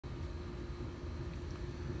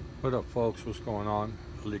What up, folks? What's going on?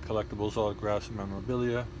 Elite Collectibles, Autographs, and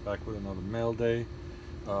Memorabilia, back with another mail day.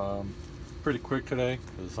 Pretty quick today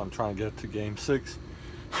because I'm trying to get to Game 6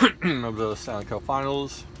 of the Stanley Cup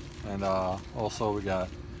Finals, and also we got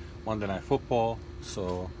Monday Night Football.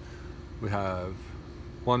 So we have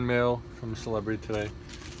one mail from a celebrity today.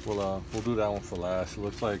 We'll do that one for last. It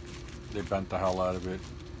looks like they bent the hell out of it.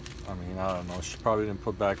 I mean, I don't know. She probably didn't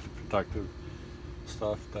put back the protective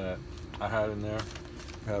stuff that I had in there.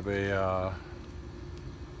 We have a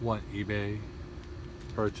one eBay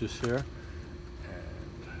purchase here,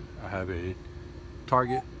 and I have a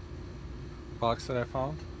Target box that I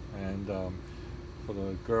found, and for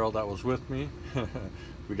the girl that was with me,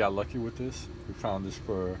 we got lucky with this. We found this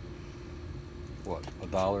for what,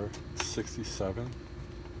 $1.67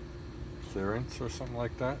 clearance or something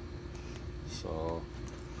like that. So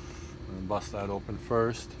I'm gonna bust that open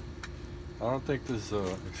first. I don't think there's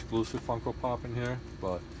an exclusive Funko Pop in here,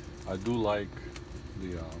 but I do like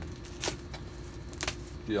the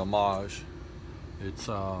homage. It's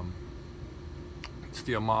the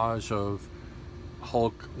homage of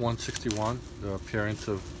Hulk 161, the appearance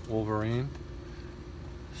of Wolverine.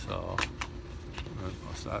 So I'm gonna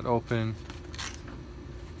bust that open.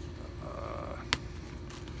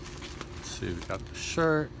 Let's see, we got the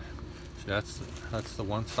shirt. See, that's the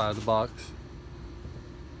one side of the box.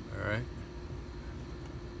 All right.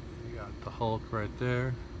 The Hulk right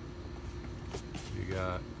there. You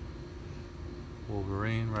got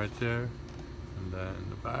Wolverine right there, and then in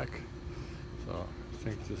the back. So I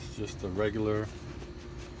think this is just a regular.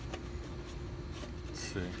 Let's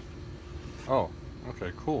see. Oh,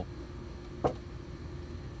 okay, cool.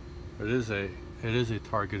 It is a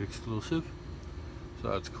Target exclusive, so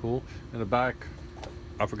that's cool. In the back,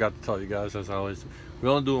 I forgot to tell you guys, as I always do, we're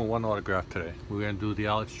only doing one autograph today. We're gonna do the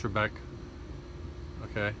Alex Trebek.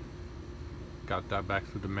 Okay. Got that back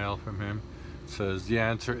through the mail from him. It says the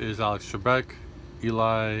answer is Alex Trebek.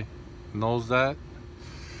 Eli knows that.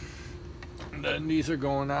 And then these are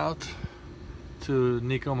going out to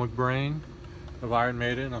Nico McBrain of Iron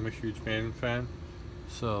Maiden. I'm a huge Maiden fan,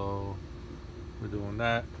 so we're doing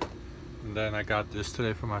that. And then I got this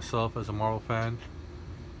today for myself as a Marvel fan.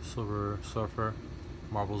 Silver Surfer,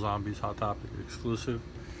 Marvel Zombies Hot Topic exclusive.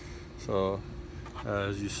 So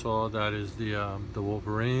as you saw, that is the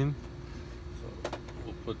Wolverine.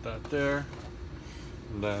 We'll put that there,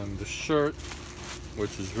 and then the shirt,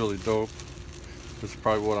 which is really dope. This is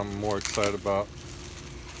probably what I'm more excited about.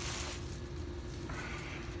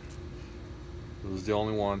 It was the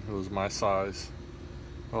only one. It was my size.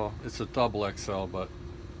 Well, it's a double XL, but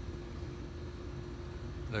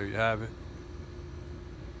there you have it.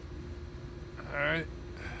 All right.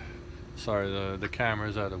 Sorry, the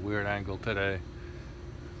camera's at a weird angle today.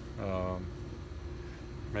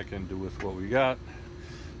 Making do with what we got.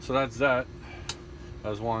 So that's that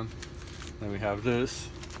as one. Then we have this,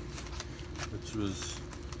 which was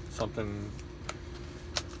something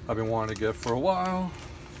I've been wanting to get for a while.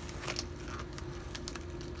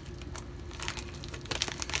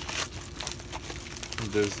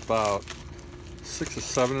 And there's about 6 or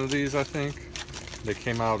 7 of these, I think. They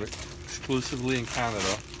came out exclusively in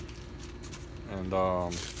Canada, and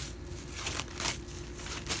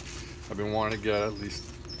I've been wanting to get at least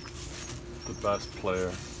the best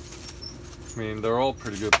player. I mean, they're all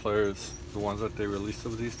pretty good players, the ones that they released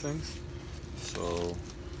of these things. So,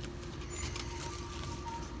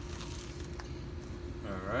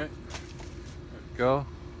 all right, there we go.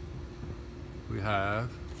 We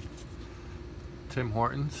have Tim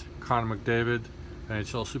Hortons, Connor McDavid,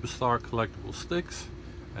 NHL Superstar collectible sticks,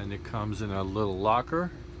 and it comes in a little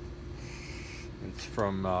locker. It's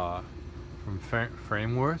from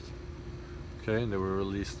Frameworth. Okay, and they were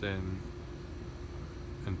released in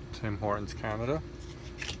Tim Hortons, Canada,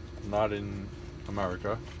 not in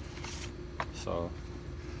America. So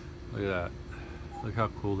look at that. Look how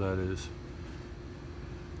cool that is.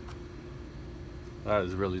 That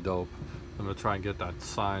is really dope. I'm gonna try and get that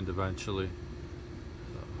signed eventually.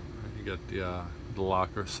 So you get the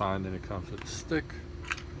locker signed, and it comes with a stick.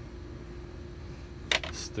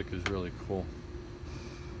 The stick is really cool.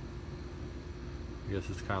 I guess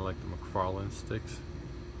it's kind of like the McFarlane sticks,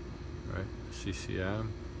 right?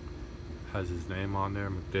 CCM has his name on there,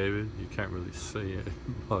 McDavid. You can't really see it,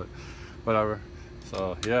 but whatever.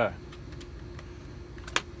 So yeah,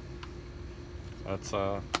 that's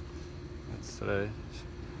today's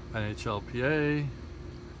NHLPA.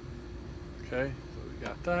 Okay, so we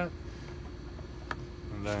got that,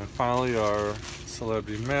 and then finally our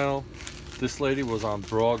celebrity mail. This lady was on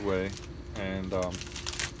Broadway, and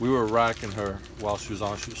we were racking her while she was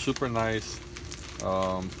on. She was super nice,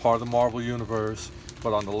 part of the Marvel universe.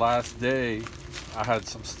 but on the last day I had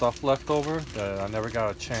some stuff left over that I never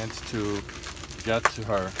got a chance to get to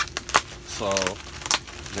her, so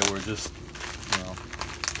they were just, you know,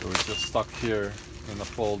 they were just stuck here in the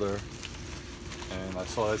folder, and I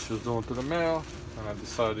saw that she was doing through the mail, and I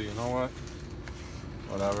decided, you know what,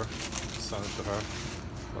 whatever, send it to her.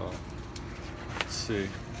 So let's see.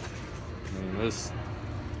 I mean, this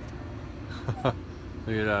look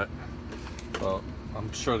at that. So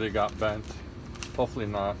I'm sure they got bent. Hopefully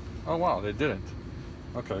not. Oh wow, they didn't.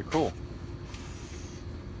 Okay, cool.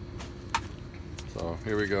 So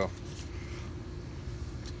here we go.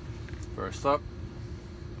 First up,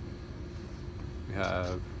 we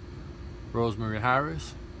have Rosemary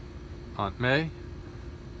Harris, Aunt May.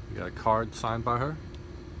 We got a card signed by her.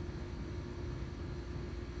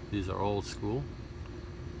 These are old school.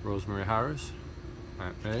 Rosemary Harris,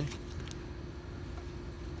 Aunt May.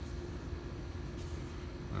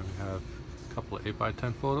 And we have a couple of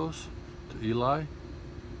 8x10 photos to Eli.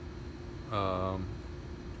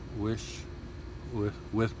 Wish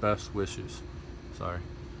with best wishes. Sorry.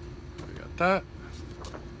 We got that.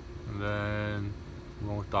 And then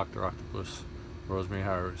one with Dr. Octopus, Rosemary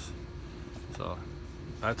Harris. So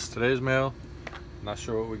that's today's mail. Not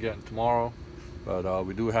sure what we're getting tomorrow, but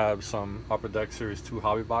we do have some Upper Deck Series 2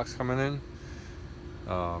 hobby box coming in.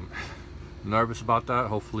 Nervous about that.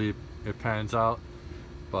 Hopefully it pans out,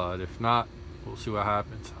 but if not, we'll see what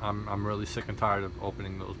happens. I'm really sick and tired of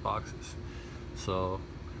opening those boxes. So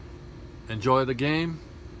enjoy the game.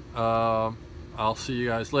 I'll see you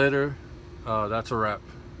guys later. That's a wrap.